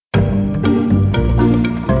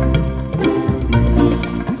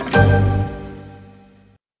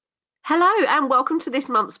and welcome to this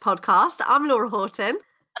month's podcast. I'm Laura Horton.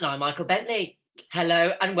 And I'm Michael Bentley.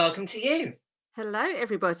 Hello and welcome to you. Hello,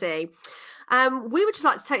 everybody. We would just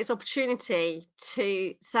like to take this opportunity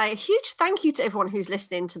to say a huge thank you to everyone who's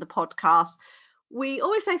listening to the podcast. We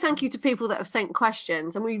always say thank you to people that have sent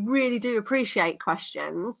questions, and we really do appreciate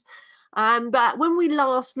questions. But when we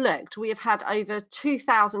last looked, we have had over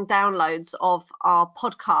 2,000 downloads of our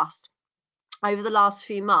podcast over the last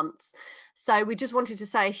few months. So we just wanted to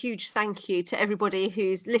say a huge thank you to everybody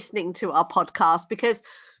who's listening to our podcast, because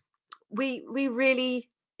we really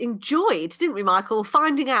enjoyed, didn't we, Michael,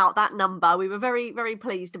 finding out that number. We were very, very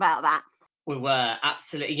pleased about that. We were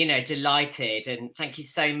absolutely, delighted. And thank you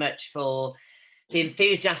so much for the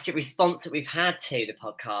enthusiastic response that we've had to the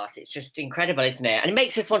podcast. It's just incredible, isn't it? And it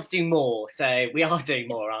makes us want to do more. So we are doing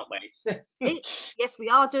more, aren't we? Yes, we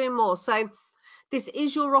are doing more. So this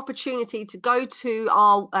is your opportunity to go to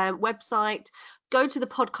our website, go to the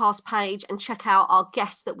podcast page and check out our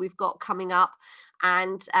guests that we've got coming up,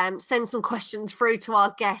 and send some questions through to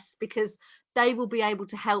our guests, because they will be able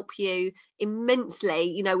to help you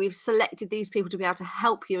immensely. We've selected these people to be able to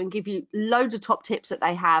help you and give you loads of top tips that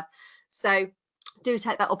they have. So do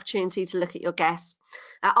take that opportunity to look at your guests,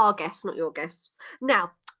 our guests, not your guests.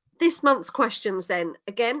 Now, this month's questions then,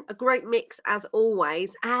 again, a great mix as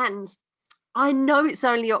always. And I know it's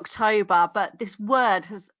only October, but this word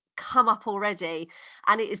has come up already,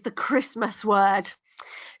 and it is the Christmas word.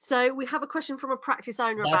 So we have a question from a practice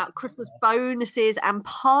owner about Christmas bonuses and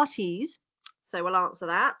parties. So we'll answer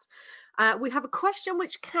that. We have a question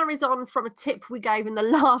which carries on from a tip we gave in the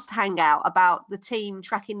last hangout about the team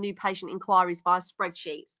tracking new patient inquiries via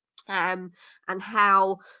spreadsheets, and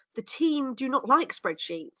how the team do not like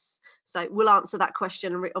spreadsheets. So we'll answer that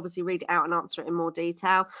question and obviously read it out and answer it in more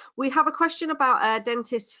detail. We have a question about a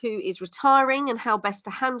dentist who is retiring and how best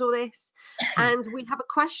to handle this. And we have a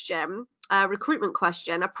question, a recruitment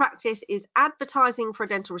question. A practice is advertising for a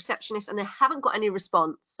dental receptionist and they haven't got any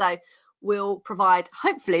response. So we'll provide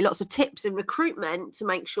hopefully lots of tips in recruitment to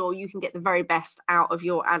make sure you can get the very best out of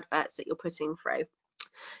your adverts that you're putting through.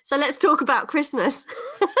 So let's talk about Christmas.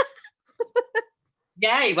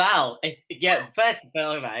 Yeah, well, first and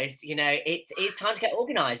foremost, it's time to get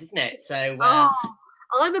organised, isn't it? So,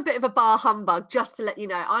 I'm a bit of a bar humbug, just to let you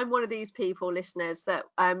know. I'm one of these people, listeners, that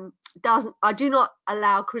I do not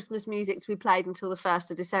allow Christmas music to be played until the 1st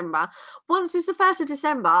of December. Once it's the 1st of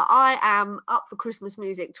December, I am up for Christmas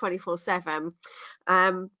music 24/7.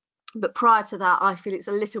 But prior to that, I feel it's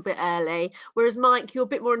a little bit early. Whereas, Mike, you're a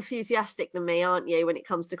bit more enthusiastic than me, aren't you, when it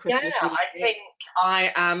comes to Christmas music? I think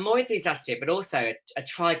I am more enthusiastic, but also I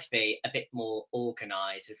try to be a bit more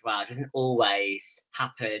organised as well. It doesn't always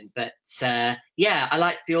happen, but I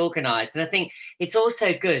like to be organised. And I think it's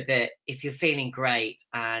also good that if you're feeling great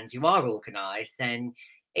and you are organised, then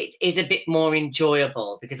it is a bit more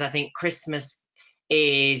enjoyable, because I think Christmas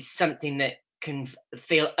is something that can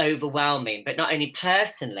feel overwhelming, but not only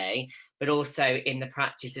personally, but also in the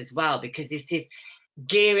practice as well, because this is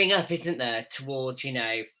gearing up, isn't there, towards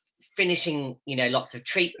finishing lots of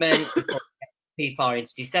treatment before too far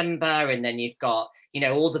into December, and then you've got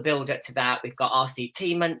all the build up to that. We've got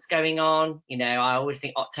RCT months going on. I always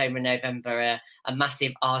think October and November are a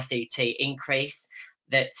massive RCT increase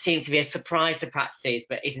that seems to be a surprise to practices,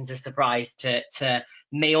 but isn't a surprise to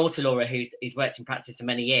me or to Laura, who's worked in practice for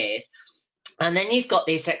many years. And then you've got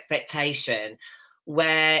this expectation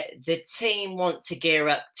where the team want to gear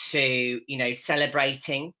up to,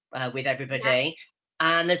 celebrating with everybody.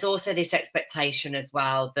 Yeah. And there's also this expectation as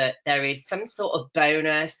well that there is some sort of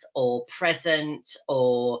bonus or present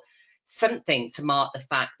or something to mark the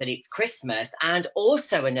fact that it's Christmas. And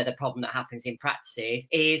also another problem that happens in practices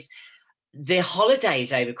is the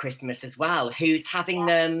holidays over Christmas as well. Who's having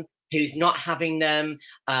them? Who's not having them?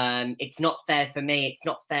 It's not fair for me. It's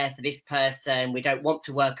not fair for this person. We don't want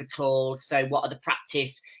to work at all. So what are the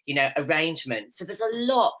practice, arrangements? So there's a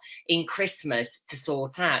lot in Christmas to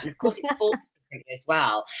sort out. And of course, it falls as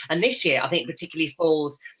well. And this year, I think particularly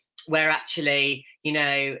falls where actually,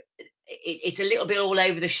 it's a little bit all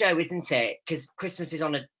over the show, isn't it? Because Christmas is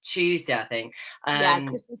on a Tuesday, I think.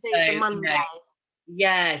 Christmas Eve is a Monday.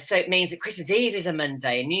 Yeah, so it means that Christmas Eve is a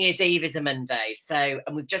Monday and New Year's Eve is a Monday. So,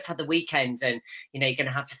 and we've just had the weekend, and you're going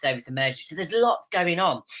to have to service emergency. So there's lots going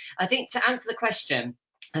on. I think to answer the question,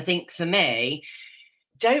 I think for me,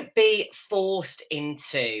 don't be forced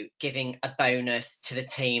into giving a bonus to the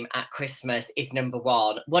team at Christmas is number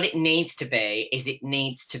one. What it needs to be is it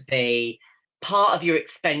needs to be part of your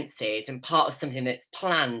expenses and part of something that's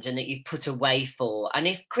planned and that you've put away for. And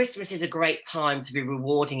if Christmas is a great time to be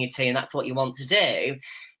rewarding your team, that's what you want to do,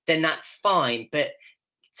 then that's fine. But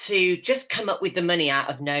to just come up with the money out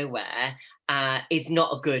of nowhere is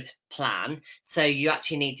not a good plan. So you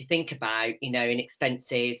actually need to think about, in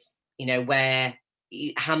expenses, where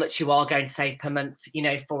how much you are going to save per month,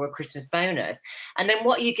 for a Christmas bonus. And then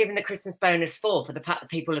what are you giving the Christmas bonus for? For the fact that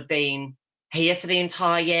people have been here for the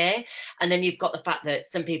entire year. And then you've got the fact that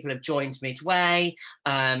some people have joined midway.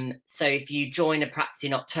 So if you join a practice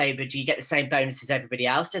in October, do you get the same bonus as everybody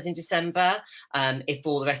else does in December? If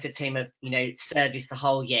all the rest of the team have, serviced the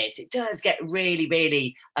whole year. So it does get really,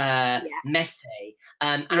 really messy.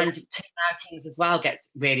 And team outings as well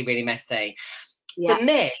gets really, really messy. For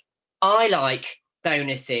me, I like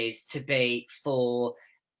bonuses to be for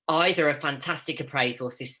either a fantastic appraisal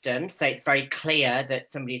system, so it's very clear that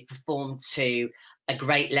somebody's performed to a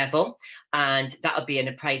great level, and that would be an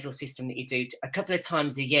appraisal system that you do a couple of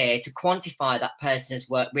times a year to quantify that person has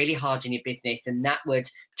worked really hard in your business, and that would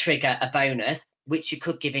trigger a bonus, which you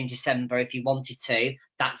could give in December if you wanted to.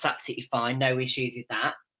 That's absolutely fine, no issues with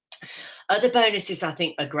that. Other bonuses I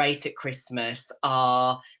think are great at Christmas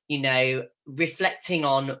are, reflecting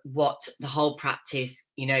on what the whole practice,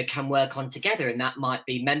 can work on together. And that might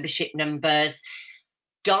be membership numbers.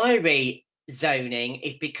 Diary zoning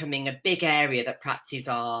is becoming a big area that practices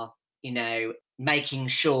are, making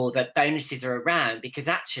sure that bonuses are around, because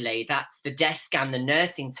actually that's the desk and the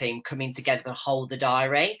nursing team coming together to hold the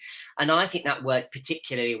diary. And I think that works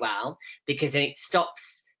particularly well, because then it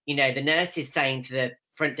stops, the nurses saying to the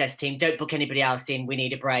front desk team, don't book anybody else in, we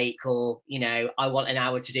need a break, or I want an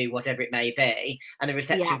hour to do whatever it may be, and the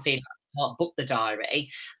reception feeling can't book the diary.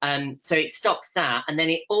 So it stops that, and then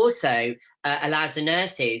it also allows the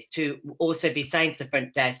nurses to also be saying to the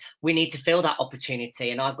front desk, we need to fill that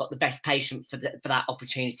opportunity, and I've got the best patient for that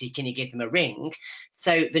opportunity, can you give them a ring?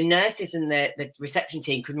 So the nurses and the reception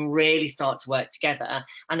team can really start to work together,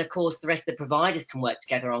 and of course the rest of the providers can work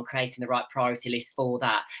together on creating the right priority list for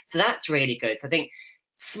that. So that's really good. So I think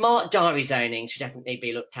smart diary zoning should definitely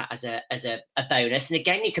be looked at as a bonus. And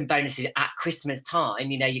again, you can bonus it at Christmas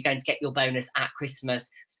time. You're going to get your bonus at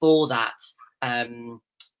Christmas for that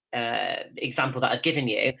example that I've given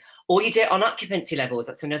you. Or you do it on occupancy levels.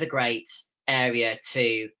 That's another great area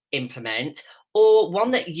to implement. Or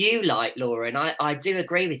one that you like, Laura, and I do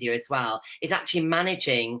agree with you as well, is actually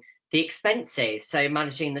managing the expenses, so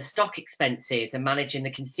managing the stock expenses and managing the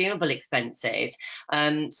consumable expenses,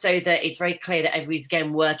 so that it's very clear that everybody's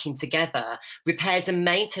again working together. Repairs and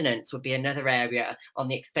maintenance would be another area on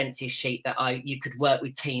the expenses sheet that you could work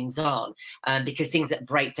with teams on, because things that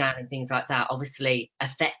break down and things like that obviously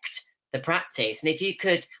affect the practice. And if you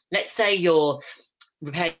could, let's say your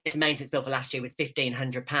repairs and maintenance bill for last year was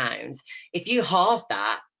 £1,500, if you halve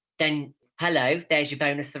that, then hello, there's your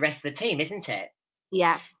bonus for the rest of the team, isn't it?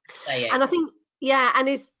 And I think, and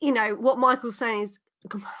it's, what Michael's saying is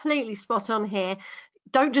completely spot on here.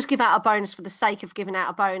 Don't just give out a bonus for the sake of giving out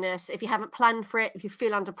a bonus. If you haven't planned for it, if you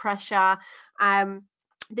feel under pressure,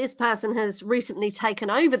 this person has recently taken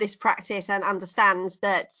over this practice and understands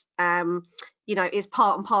that, is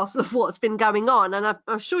part and parcel of what's been going on. And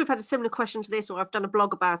I'm sure we've had a similar question to this, or I've done a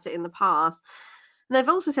blog about it in the past. And they've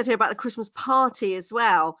also said here about the Christmas party as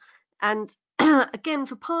well. And again,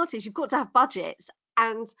 for parties, you've got to have budgets.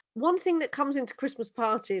 And one thing that comes into Christmas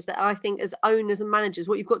parties that I think as owners and managers,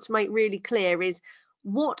 what you've got to make really clear is,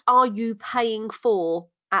 what are you paying for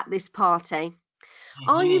at this party?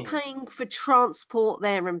 Are you paying for transport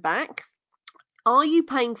there and back? Are you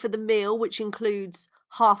paying for the meal, which includes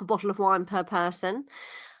half a bottle of wine per person?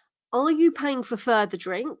 Are you paying for further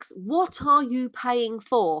drinks? What are you paying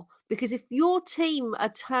for? Because if your team are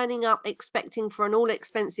turning up expecting for an all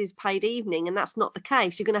expenses paid evening, and that's not the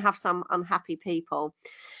case, you're going to have some unhappy people.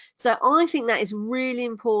 So I think that is really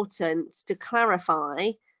important to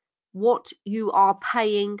clarify what you are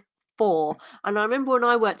paying for. And I remember when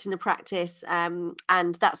I worked in the practice, and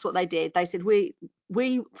that's what they did. They said, we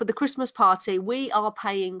for the Christmas party, we are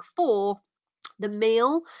paying for the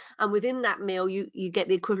meal, and within that meal you get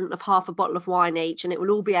the equivalent of half a bottle of wine each, and it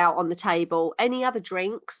will all be out on the table. Any other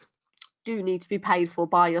drinks do need to be paid for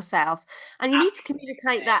by yourselves, and you need to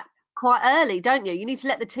communicate that quite early, don't you? You need to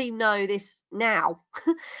let the team know this now.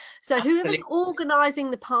 So whoever's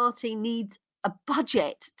organising the party needs a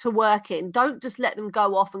budget to work in. Don't just let them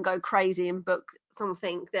go off and go crazy and book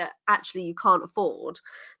something that actually you can't afford,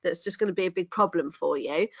 that's just going to be a big problem for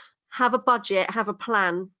you. Have a budget, have a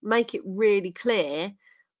plan, make it really clear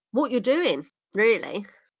what you're doing, really.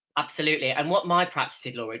 Absolutely. And what my practice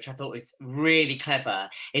did, Laura, which I thought was really clever,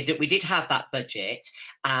 is that we did have that budget,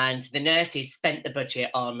 and the nurses spent the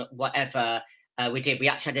budget on whatever We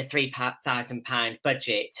actually had a £3,000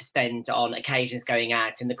 budget to spend on occasions going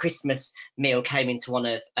out, and the Christmas meal came into one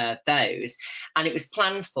of those, and it was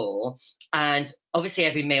planned for. And obviously,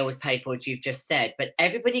 every meal was paid for, as you've just said, but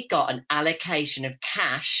everybody got an allocation of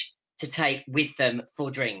cash to take with them for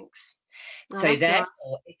drinks. Oh, So that's nice.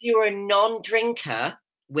 therefore, if you were a non-drinker,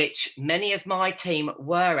 which many of my team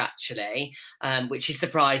were actually, which is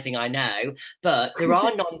surprising, I know, but there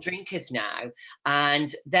are non-drinkers now,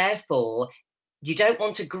 and therefore you don't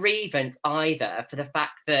want a grievance either for the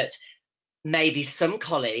fact that maybe some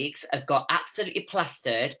colleagues have got absolutely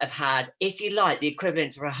plastered, have had, if you like, the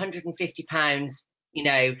equivalent of £150,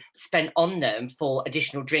 spent on them for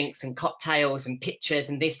additional drinks and cocktails and pictures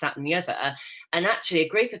and this, that, and the other. And actually, a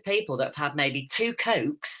group of people that have had maybe 2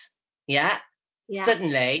 Cokes, yeah,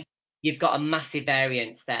 suddenly you've got a massive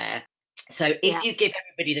variance there. So if you give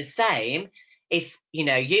everybody the same, if you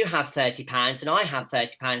have £30 and I have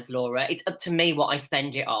 £30, Laura, it's up to me what I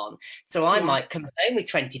spend it on. So I might come home with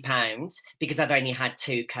 £20 because I've only had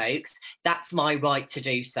 2 Cokes. That's my right to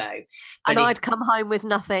do so. But And I'd come home with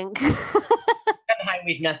nothing. come home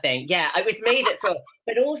with nothing. Yeah, it was me that sort of,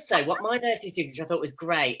 but also what my nurses did, which I thought was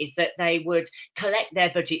great, is that they would collect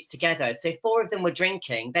their budgets together. So if 4 of them were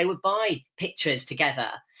drinking, they would buy pictures together,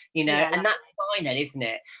 and that's fine then, isn't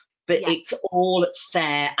it? But it's all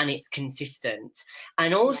fair and it's consistent.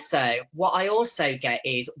 And also, what I also get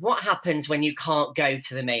is what happens when you can't go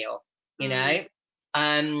to the meal, Or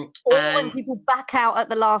and when people back out at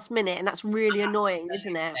the last minute, and that's really annoying,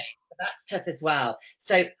 isn't it? that's tough as well.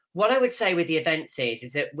 So what I would say with the events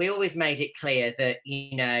is that we always made it clear that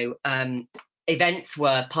events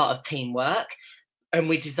were part of teamwork, and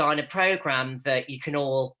we design a program that you can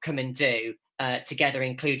all come and do together,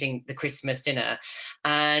 including the Christmas dinner.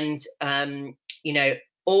 And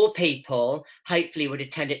all people hopefully would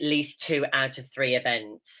attend at least 2 out of 3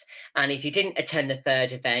 events. And if you didn't attend the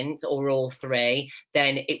 3rd event or all 3,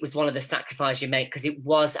 then it was one of the sacrifices you make, because it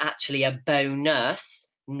was actually a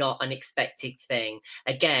bonus, not an expected thing.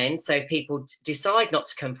 Again, so people decide not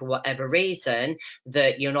to come for whatever reason,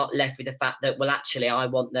 that you're not left with the fact that, well, actually, I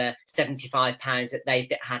want the £75 that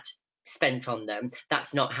they've had spent on them.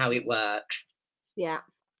 That's not how it works.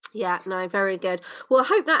 Yeah, no, very good. Well, I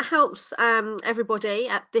hope that helps everybody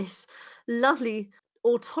at this lovely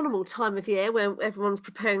autumnal time of year where everyone's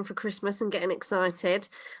preparing for Christmas and getting excited.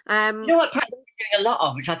 You know what practice is doing a lot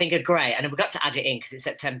of, which I think are great, and we've got to add it in because it's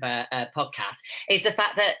September podcast, is the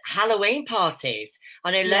fact that Halloween parties.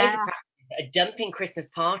 I know loads of practices that are dumping Christmas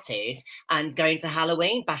parties and going to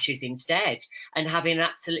Halloween bashes instead, and having an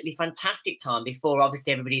absolutely fantastic time before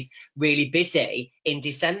obviously everybody's really busy in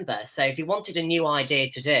December. So if you wanted a new idea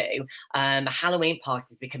to do, Halloween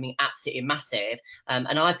parties becoming absolutely massive.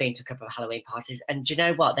 And I've been to a couple of Halloween parties, and do you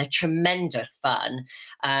know what? They're tremendous fun.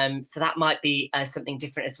 So that might be something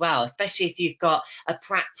different as well, especially if you've got a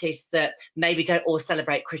practice that maybe don't all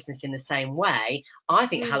celebrate Christmas in the same way. I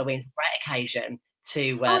think Halloween's a great occasion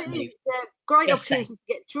to it move. is a great opportunity to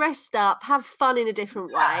get dressed up, have fun in a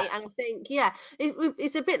different way. And I think,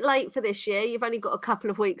 it's a bit late for this year. You've only got a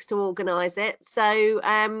couple of weeks to organise it. So,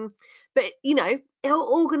 but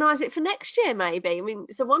organise it for next year, maybe. I mean,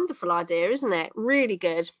 it's a wonderful idea, isn't it? Really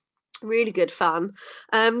good. Really good fun.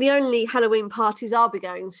 The only Halloween parties I'll be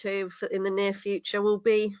going to in the near future will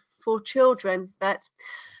be for children. But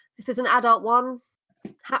if there's an adult one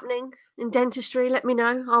happening in dentistry, let me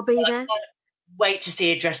know. I'll be there. Wait to see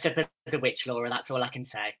you dressed up as a witch, Laura. That's all I can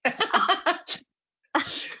say. Or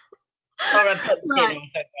a pumpkin Right.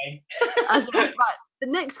 or something. Right. The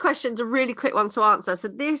next question's a really quick one to answer. So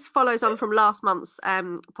this follows on from last month's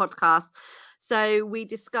podcast. So we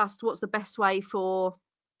discussed what's the best way for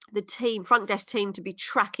the front desk team, to be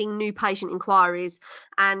tracking new patient inquiries,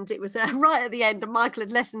 and it was right at the end, and Michael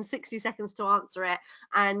had less than 60 seconds to answer it,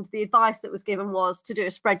 and the advice that was given was to do a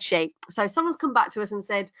spreadsheet. So someone's come back to us and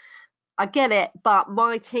said, I get it, but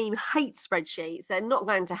my team hates spreadsheets. They're not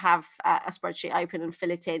going to have a spreadsheet open and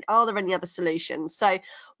fill it in. Are there any other solutions? So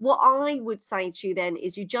what I would say to you then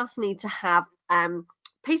is you just need to have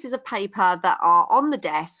pieces of paper that are on the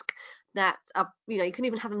desk that are, you can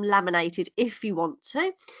even have them laminated if you want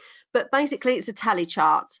to. But basically, it's a tally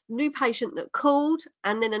chart. New patient that called,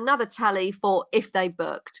 and then another tally for if they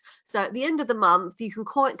booked. So at the end of the month, you can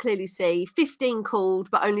quite clearly see 15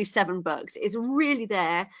 called, but only 7 booked. It's really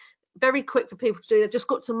there, very quick for people to do. They've just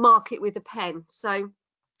got to mark it with a pen. So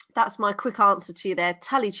that's my quick answer to you there.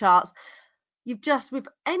 Tally charts. With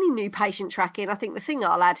any new patient tracking, I think the thing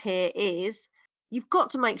I'll add here is you've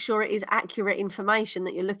got to make sure it is accurate information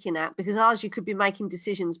that you're looking at, because otherwise you could be making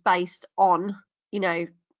decisions based on,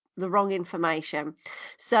 the wrong information.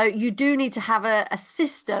 So you do need to have a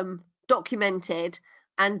system documented.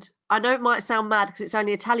 And I know it might sound mad because it's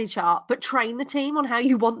only a tally chart, but train the team on how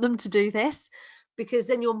you want them to do this, because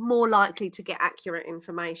then you're more likely to get accurate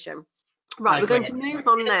information. Right, we're going to move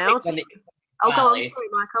on now. Oh, go on. Sorry,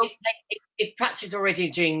 Michael. If practice is already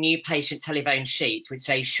doing new patient telephone sheets, which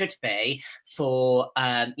they should be for,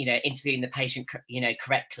 interviewing the patient,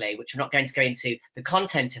 correctly, which I'm not going to go into the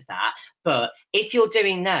content of that. But if you're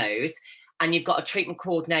doing those and you've got a treatment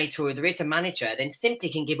coordinator or there is a manager, then simply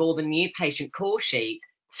can give all the new patient call sheets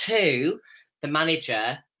to the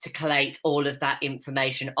manager to collate all of that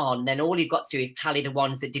information on. Then all you've got to do is tally the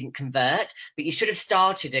ones that didn't convert. But you should have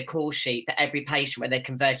started a call sheet for every patient, whether they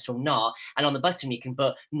converted or not. And on the bottom, you can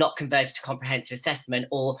put not converted to comprehensive assessment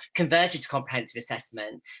or converted to comprehensive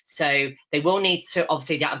assessment. So they will need to,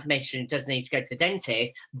 obviously that information does need to go to the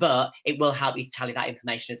dentist, but it will help you to tally that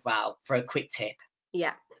information as well for a quick tip.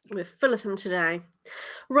 Yeah, we're full of them today.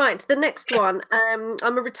 Right, the next one.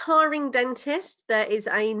 I'm a retiring dentist. There is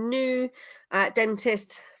a new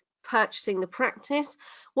dentist purchasing the practice.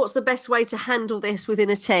 What's the best way to handle this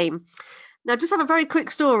within a team? Now, just have a very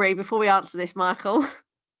quick story before we answer this, Michael.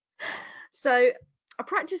 So, a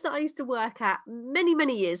practice that I used to work at many,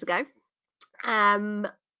 many years ago.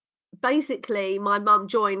 Basically, my mum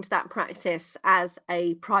joined that practice as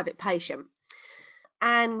a private patient,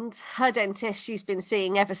 and her dentist she's been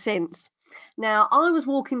seeing ever since. Now, I was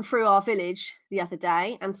walking through our village the other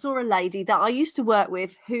day and saw a lady that I used to work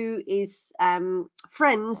with who is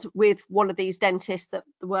friends with one of these dentists that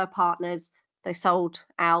were partners. They sold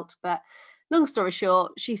out, but long story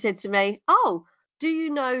short, she said to me, "Oh, do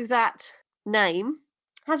you know that name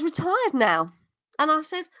has retired now?" And I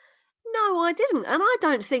said, "No, I didn't. And I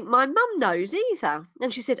don't think my mum knows either."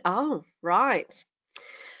 And she said, "Oh, right."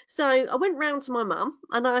 So I went round to my mum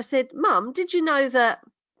and I said, "Mum, did you know that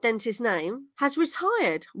dentist's name has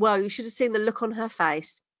retired?" Well, you should have seen the look on her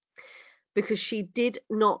face, because she did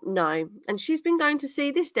not know. And she's been going to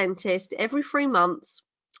see this dentist every 3 months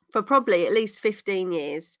for probably at least 15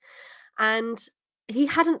 years. And he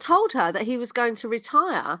hadn't told her that he was going to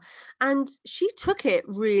retire. And she took it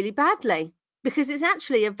really badly, because it's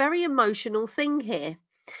actually a very emotional thing here.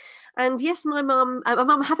 And yes, my mum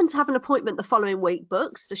happened to have an appointment the following week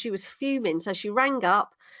booked, so she was fuming. So she rang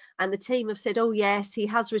up and the team have said, "Oh yes, he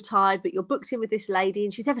has retired, but you're booked in with this lady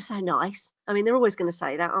and she's ever so nice." I mean, they're always going to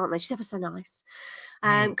say that, aren't they? She's ever so nice.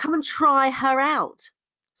 Come and try her out.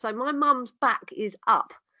 So my mum's back is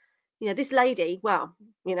up. This lady, well,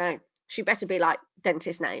 she better be like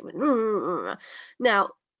dentist name. Now,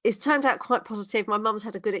 it's turned out quite positive. My mum's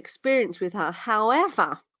had a good experience with her.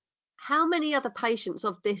 However, how many other patients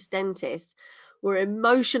of this dentist were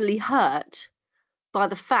emotionally hurt by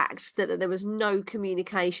the fact that there was no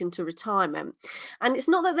communication to retirement? And it's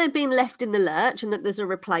not that they're being left in the lurch and that there's a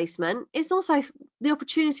replacement. It's also the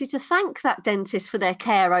opportunity to thank that dentist for their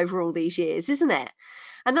care over all these years, isn't it?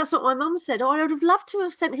 And that's what my mum said. "Oh, I would have loved to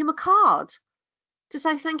have sent him a card to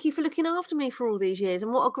say thank you for looking after me for all these years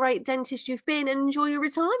and what a great dentist you've been, and enjoy your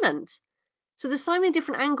retirement." So there's so many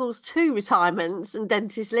different angles to retirements and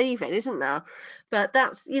dentists leaving, isn't there? But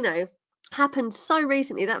that's, happened so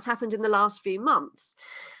recently. That's happened in the last few months.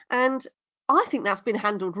 And I think that's been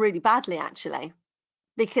handled really badly, actually,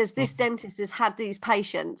 because this dentist has had these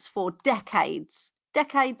patients for decades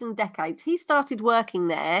and decades. He started working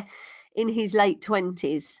there in his late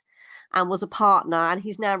 20s and was a partner, and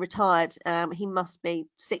he's now retired. He must be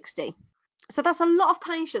 60. So that's a lot of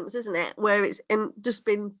patients, isn't it? Where it's just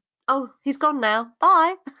been, "Oh, he's gone now.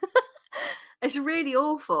 Bye." It's really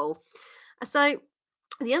awful. So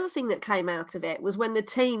the other thing that came out of it was when the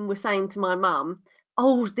team were saying to my mum,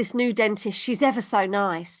 "Oh, this new dentist, she's ever so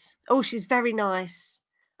nice. Oh, she's very nice."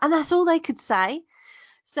 And that's all they could say.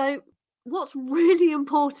 So what's really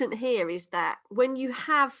important here is that when you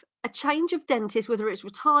have a change of dentist, whether it's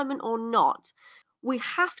retirement or not, we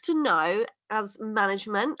have to know as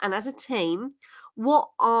management and as a team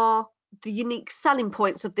what are the unique selling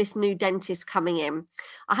points of this new dentist coming in.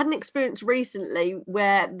 I had an experience recently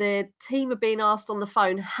where the team had been asked on the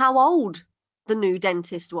phone how old the new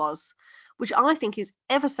dentist was, which I think is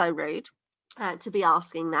ever so rude to be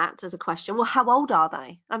asking that as a question. Well, how old are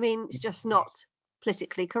they? I mean, it's just not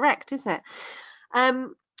politically correct, is it?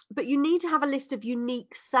 But you need to have a list of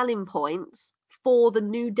unique selling points for the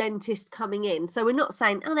new dentist coming in. So we're not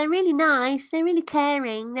saying, "Oh, they're really nice, they're really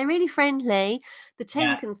caring, they're really friendly." The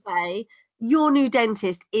team can say, "Your new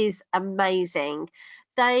dentist is amazing.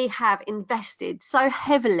 They have invested so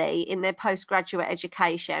heavily in their postgraduate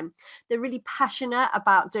education. They're really passionate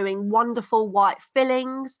about doing wonderful white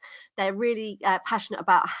fillings. They're really passionate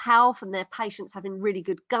about health and their patients having really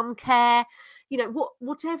good gum care."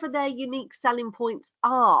 Whatever their unique selling points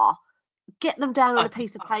are, Get them down on a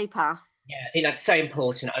piece of paper. Yeah, I think that's so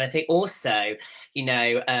important. And I think also,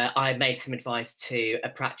 I made some advice to a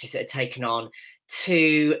practice that had taken on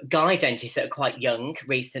two guy dentists that are quite young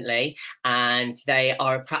recently. And they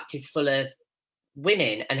are a practice full of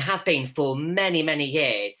women and have been for many, many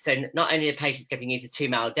years. So not only are patients getting used to two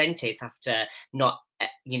male dentists after not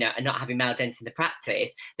having male dentists in the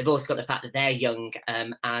practice, they've also got the fact that they're young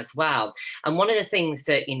as well. And one of the things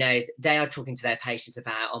that they are talking to their patients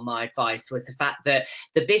about on my advice was the fact that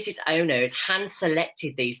the business owners hand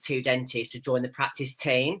selected these two dentists to join the practice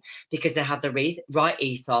team because they have the right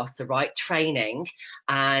ethos, the right training,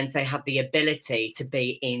 and they have the ability to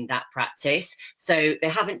be in that practice. So they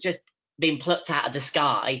haven't just been plucked out of the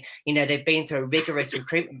sky. They've been through a rigorous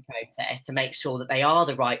recruitment process to make sure that they are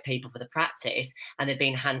the right people for the practice, and they've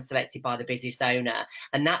been hand selected by the business owner.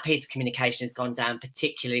 And that piece of communication has gone down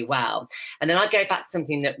particularly well. And then I go back to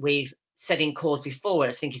something that we've said in calls before, which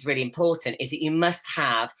I think is really important, is that you must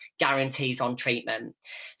have guarantees on treatment.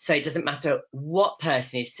 So it doesn't matter what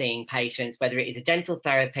person is seeing patients, whether it is a dental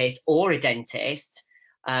therapist or a dentist,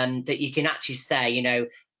 that you can actually say,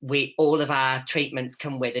 all of our treatments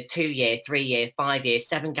come with a 2-year, 3-year, 5-year,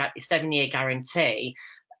 7-year guarantee.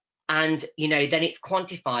 And then it's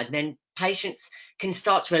quantified, and then patients can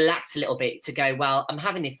start to relax a little bit to go, well, I'm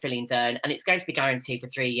having this filling done and it's going to be guaranteed for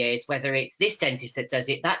 3 years, whether it's this dentist that does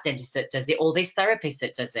it, that dentist that does it, or this therapist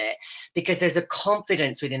that does it, because there's a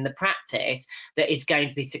confidence within the practice that it's going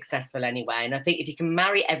to be successful anyway. And I think if you can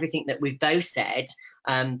marry everything that we've both said,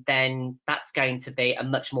 then that's going to be a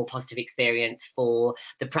much more positive experience for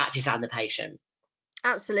the practice and the patient.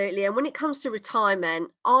 Absolutely. And when it comes to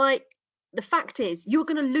retirement, the fact is you're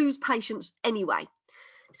going to lose patients anyway.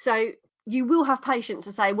 So you will have patients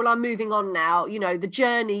to say, well, I'm moving on now. The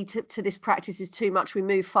journey to this practice is too much. We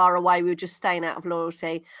move far away. We're just staying out of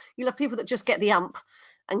loyalty. You'll have people that just get the ump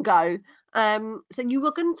and go. So you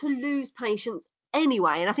are going to lose patients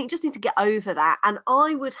anyway. And I think you just need to get over that. And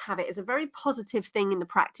I would have it as a very positive thing in the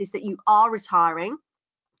practice that you are retiring.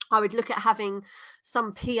 I would look at having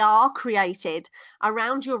some PR created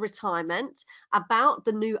around your retirement about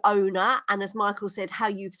the new owner, and as Michael said, how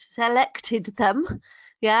you've selected them.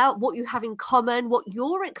 Yeah, what you have in common, what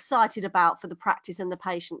you're excited about for the practice and the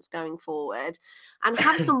patients going forward, and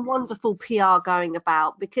have some wonderful PR going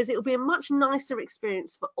about, because it will be a much nicer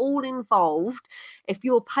experience for all involved if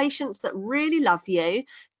your patients that really love you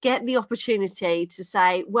get the opportunity to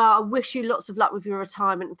say, well, I wish you lots of luck with your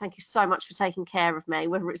retirement and thank you so much for taking care of me,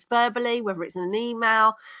 whether it's verbally, whether it's in an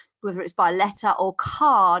email, whether it's by letter or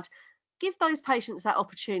card. Give those patients that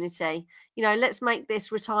opportunity. Let's make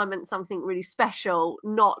this retirement something really special,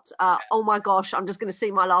 not oh my gosh, I'm just going to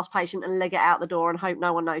see my last patient and leg it out the door and hope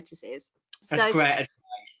no one notices. That's great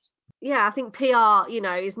advice. Yeah, I think PR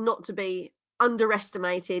is not to be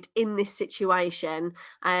underestimated in this situation.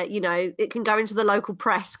 It can go into the local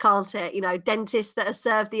press, can't it? Dentists that have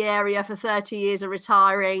served the area for 30 years are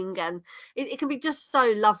retiring, and it can be just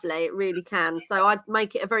so lovely. It really can. So I'd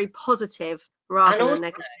make it a very positive rather than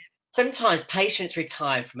negative. Sometimes patients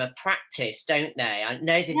retire from a practice, don't they? I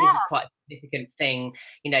know that this is Yeah. quite a significant thing,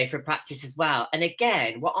 for practice as well. And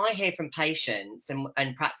again, what I hear from patients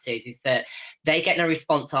and practices is that they get no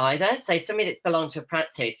response either. So somebody that's belonged to a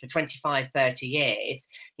practice for 25, 30 years,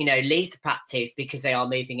 leaves the practice because they are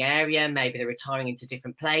moving area, maybe they're retiring into a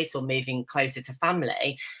different place or moving closer to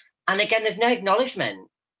family. And again, there's no acknowledgement.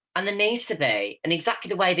 And there needs to be, and exactly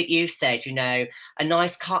the way that you said, a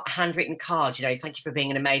nice handwritten card, thank you for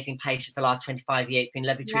being an amazing patient the last 25 years. It's been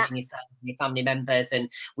lovely treating yourself and your family members,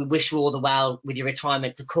 and we wish you all the well with your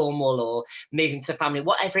retirement to Cornwall or moving to the family,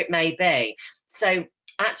 whatever it may be. So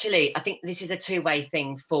actually, I think this is a two-way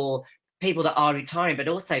thing for people that are retiring, but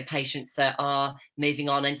also patients that are moving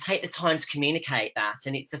on, and take the time to communicate that.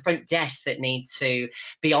 And it's the front desk that needs to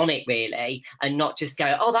be on it, really, and not just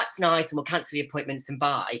go, oh, that's nice, and we'll cancel the appointments and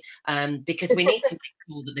bye. Because we need to make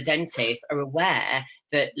sure that the dentists are aware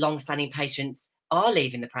that long-standing patients are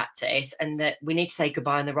leaving the practice, and that we need to say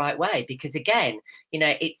goodbye in the right way, because again,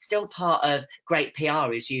 it's still part of great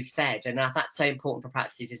PR, as you've said, and that's so important for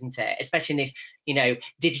practices, isn't it? Especially in this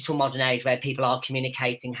digital modern age where people are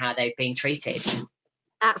communicating how they've been treated.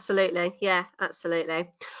 Absolutely. Yeah, absolutely.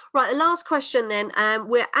 Right, the last question then.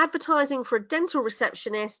 We're advertising for a dental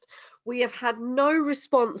receptionist. We have had no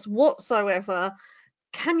response whatsoever.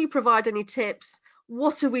 Can you provide any tips?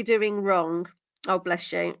 What are we doing wrong? Oh,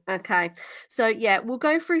 bless you. Okay. So, yeah, we'll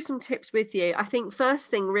go through some tips with you. I think first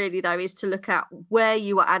thing really, though, is to look at where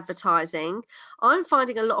you are advertising. I'm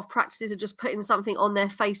finding a lot of practices are just putting something on their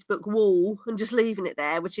Facebook wall and just leaving it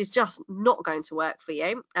there, which is just not going to work for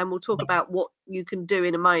you. And we'll talk about what you can do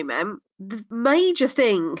in a moment. The major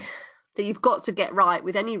thing that you've got to get right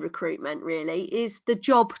with any recruitment really is the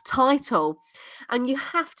job title. And you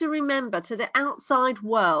have to remember, to the outside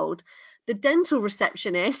world, the dental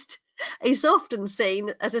receptionist is often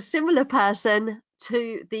seen as a similar person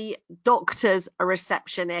to the doctor's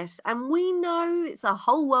receptionist. And we know it's a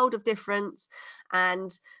whole world of difference,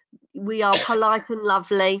 and we are polite and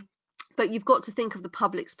lovely, but you've got to think of the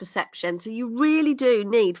public's perception. So you really do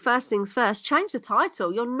need, first things first, change the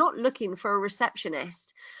title. You're not looking for a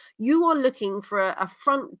receptionist. You are looking for a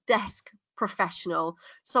front desk professional,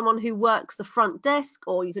 someone who works the front desk,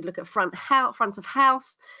 or you could look at front of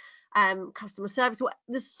house, customer service.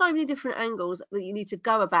 There's so many different angles that you need to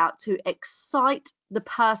go about to excite the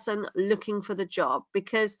person looking for the job.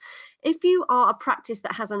 Because if you are a practice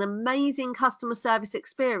that has an amazing customer service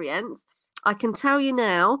experience, I can tell you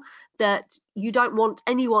now that you don't want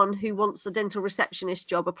anyone who wants a dental receptionist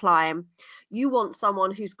job applying. You want someone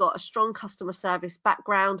who's got a strong customer service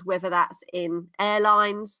background, whether that's in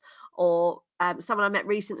airlines or someone I met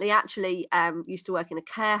recently actually used to work in a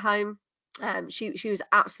care home. She was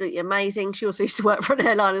absolutely amazing. She also used to work for an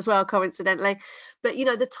airline as well, coincidentally. But you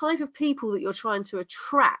know, the type of people that you're trying to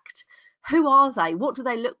attract, who are they? What do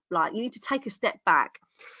they look like? You need to take a step back.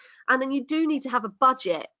 And then you do need to have a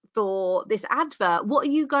budget for this advert. What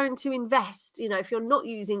are you going to invest? You know, if you're not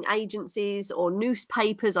using agencies or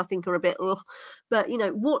newspapers, I think are a bit but you know,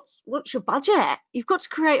 what's your budget? You've got to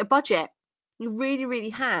create a budget. You really, really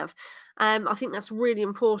have. I think that's really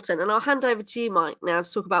important. And I'll hand over to you, Mike, now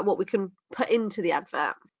to talk about what we can put into the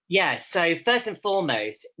advert. Yeah, so first and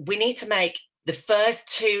foremost, we need to make the first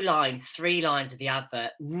 3 lines of the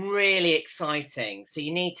advert really exciting. So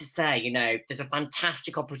you need to say, you know, there's a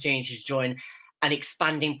fantastic opportunity to join an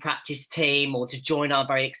expanding practice team or to join our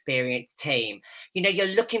very experienced team. You know, you're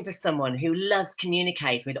looking for someone who loves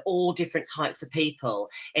communicating with all different types of people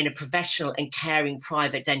in a professional and caring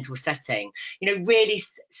private dental setting. You know, really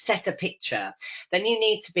set a picture. Then you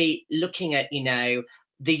need to be looking at, you know,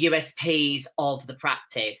 the USPs of the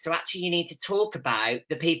practice. So actually you need to talk about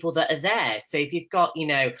the people that are there. So if you've got, you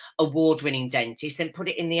know, award-winning dentists, then put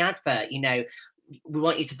it in the advert. You know, we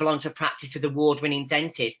want you to belong to a practice with award-winning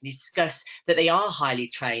dentists, and discuss that they are highly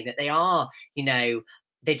trained, that they are, you know,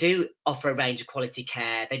 they do offer a range of quality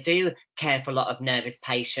care, they do care for a lot of nervous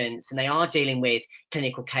patients, and they are dealing with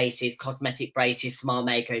clinical cases, cosmetic braces, smile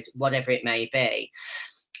makers, whatever it may be.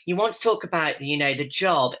 You want to talk about, you know, the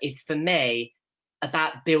job is, for me,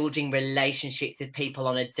 about building relationships with people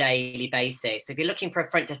on a daily basis. If you're looking for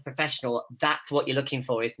a front desk professional, that's what you're looking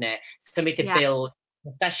for, isn't it? Somebody to build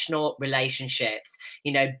professional relationships,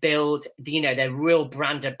 you know, build, you know, they're real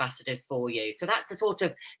brand ambassadors for you. So that's the sort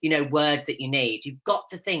of, you know, words that you need. You've got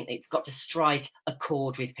to think it's got to strike a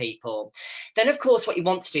chord with people. Then, of course, what you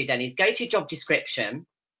want to do then is go to your job description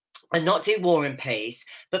and not do War and Peace,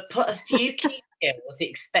 but put a few key skills you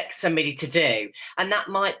expect somebody to do. And that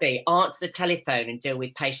might be answer the telephone and deal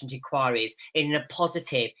with patient inquiries in a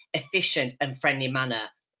positive, efficient and friendly manner.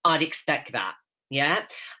 I'd expect that. Yeah.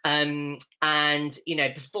 And, you know,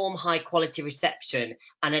 perform high quality reception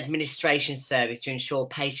and administration service to ensure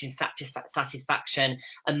patient satisfaction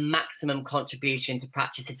and maximum contribution to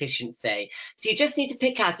practice efficiency. So you just need to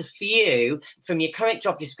pick out a few from your current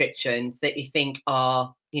job descriptions that you think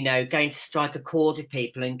are, you know, going to strike a chord with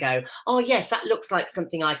people and go, oh yes, that looks like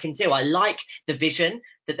something I can do. I like the vision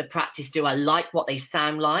that the practice do. I like what they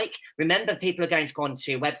sound like. Remember, people are going to go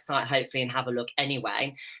onto your website hopefully and have a look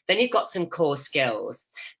anyway. Then you've got some core skills.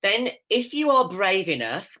 Then if you are brave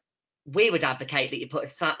enough, we would advocate that you put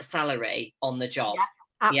a salary on the job.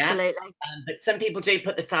 Absolutely. But some people do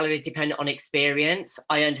put the salaries dependent on experience.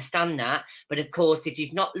 I understand that. But of course, if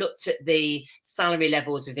you've not looked at the salary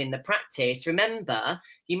levels within the practice, remember,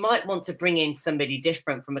 you might want to bring in somebody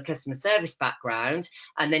different from a customer service background.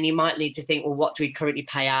 And then you might need to think, well, what do we currently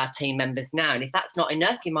pay our team members now? And if that's not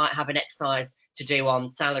enough, you might have an exercise to do on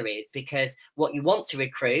salaries, because what you want to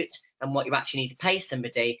recruit and what you actually need to pay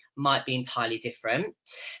somebody might be entirely different.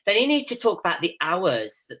 Then you need to talk about the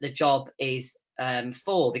hours that the job is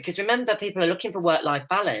for, because remember, people are looking for work-life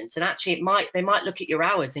balance, and actually they might look at your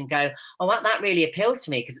hours and go, oh, well, that really appeals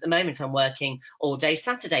to me, because at the moment I'm working all day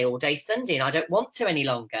Saturday, all day Sunday, and I don't want to any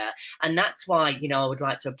longer. And that's why, you know, I would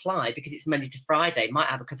like to apply, because it's Monday to Friday, might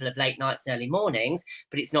have a couple of late nights and early mornings,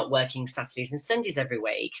 but it's not working Saturdays and Sundays every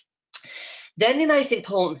week. Then the most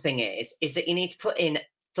important thing is that you need to put in,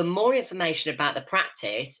 for more information about the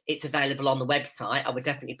practice, it's available on the website. I would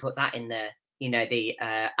definitely put that in the, you know, the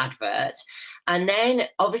advert. And then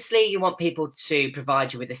obviously you want people to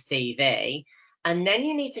provide you with a CV. And then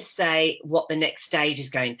you need to say what the next stage is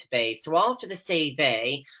going to be. So after the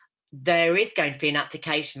CV, there is going to be an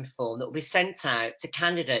application form that will be sent out to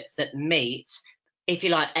candidates that meet, if you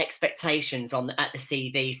like, expectations at the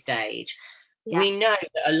CV stage. Yeah. We know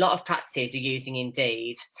that a lot of practices are using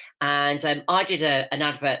Indeed, and I did an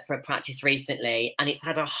advert for a practice recently, and it's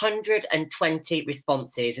had 120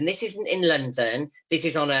 responses. And this isn't in London. This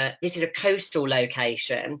is a coastal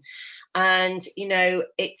location, and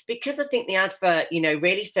it's because I think the advert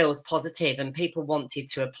really feels positive, and people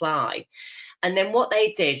wanted to apply. And then what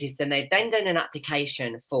they did is they've then done an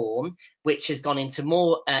application form, which has gone into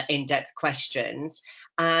more in-depth questions.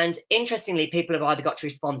 And interestingly, people have either got to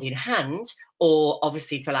respond in hand or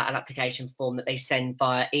obviously fill out an application form that they send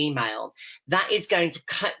via email. That is going to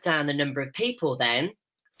cut down the number of people then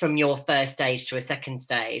from your first stage to a second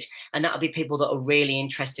stage. And that'll be people that are really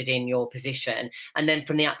interested in your position. And then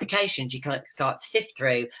from the applications, you can start to sift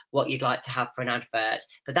through what you'd like to have for an advert.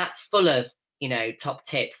 But that's full of top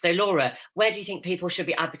tips. So Laura, where do you think people should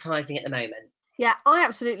be advertising at the moment? Yeah, I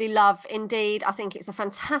absolutely love Indeed. I think it's a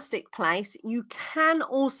fantastic place. You can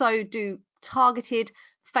also do targeted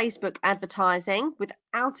Facebook advertising.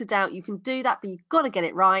 Without a doubt, you can do that, but you've got to get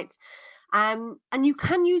it right. And you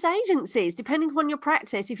can use agencies depending upon your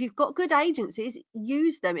practice. If you've got good agencies,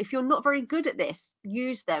 use them. If you're not very good at this,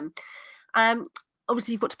 use them.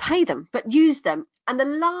 Obviously, you've got to pay them, but use them. And the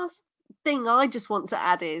last thing I just want to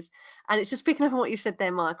add is, and it's just picking up on what you've said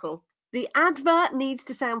there, Michael, the advert needs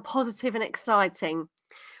to sound positive and exciting.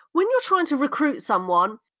 When you're trying to recruit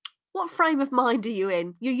someone, what frame of mind are you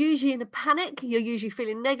in? You're usually in a panic. You're usually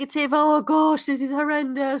feeling negative. Oh gosh, this is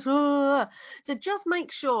horrendous. Oh. So just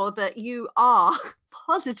make sure that you are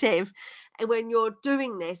positive. And when you're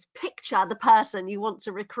doing this, picture the person you want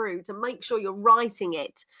to recruit and make sure you're writing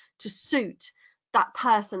it to suit that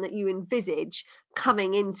person that you envisage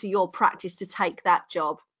coming into your practice to take that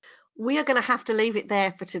job. We are going to have to leave it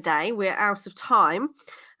there for today. We're out of time.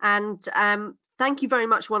 And thank you very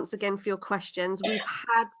much once again for your questions. We've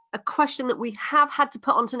had a question that we have had to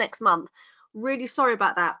put on to next month. Really sorry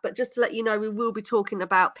about that. But just to let you know, we will be talking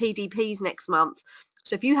about PDPs next month.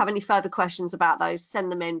 So if you have any further questions about those,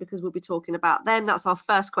 send them in because we'll be talking about them. That's our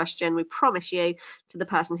first question, we promise you, to the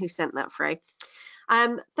person who sent that through.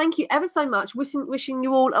 Thank you ever so much. Wishing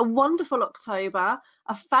you all a wonderful October,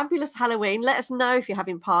 a fabulous Halloween. Let us know if you're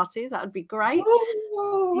having parties. That would be great.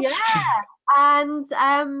 Ooh. Yeah. And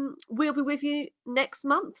we'll be with you next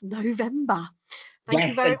month, November. Thank you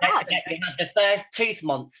Yes, very and don't much. forget we had the first tooth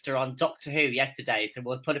monster on Doctor Who yesterday, so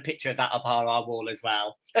we'll put a picture of that up on our wall as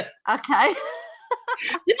well. Okay.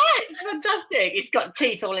 Yeah, it's fantastic. It's got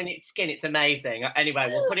teeth all in its skin. It's amazing. Anyway,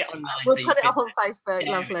 we'll put it online. We'll So you put it can up on Facebook. share it.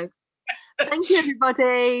 Lovely. Thank you,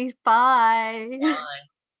 everybody. Bye. Bye.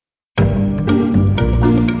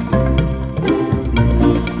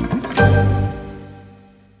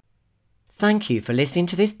 Thank you for listening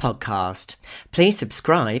to this podcast. Please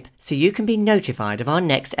subscribe so you can be notified of our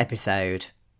next episode.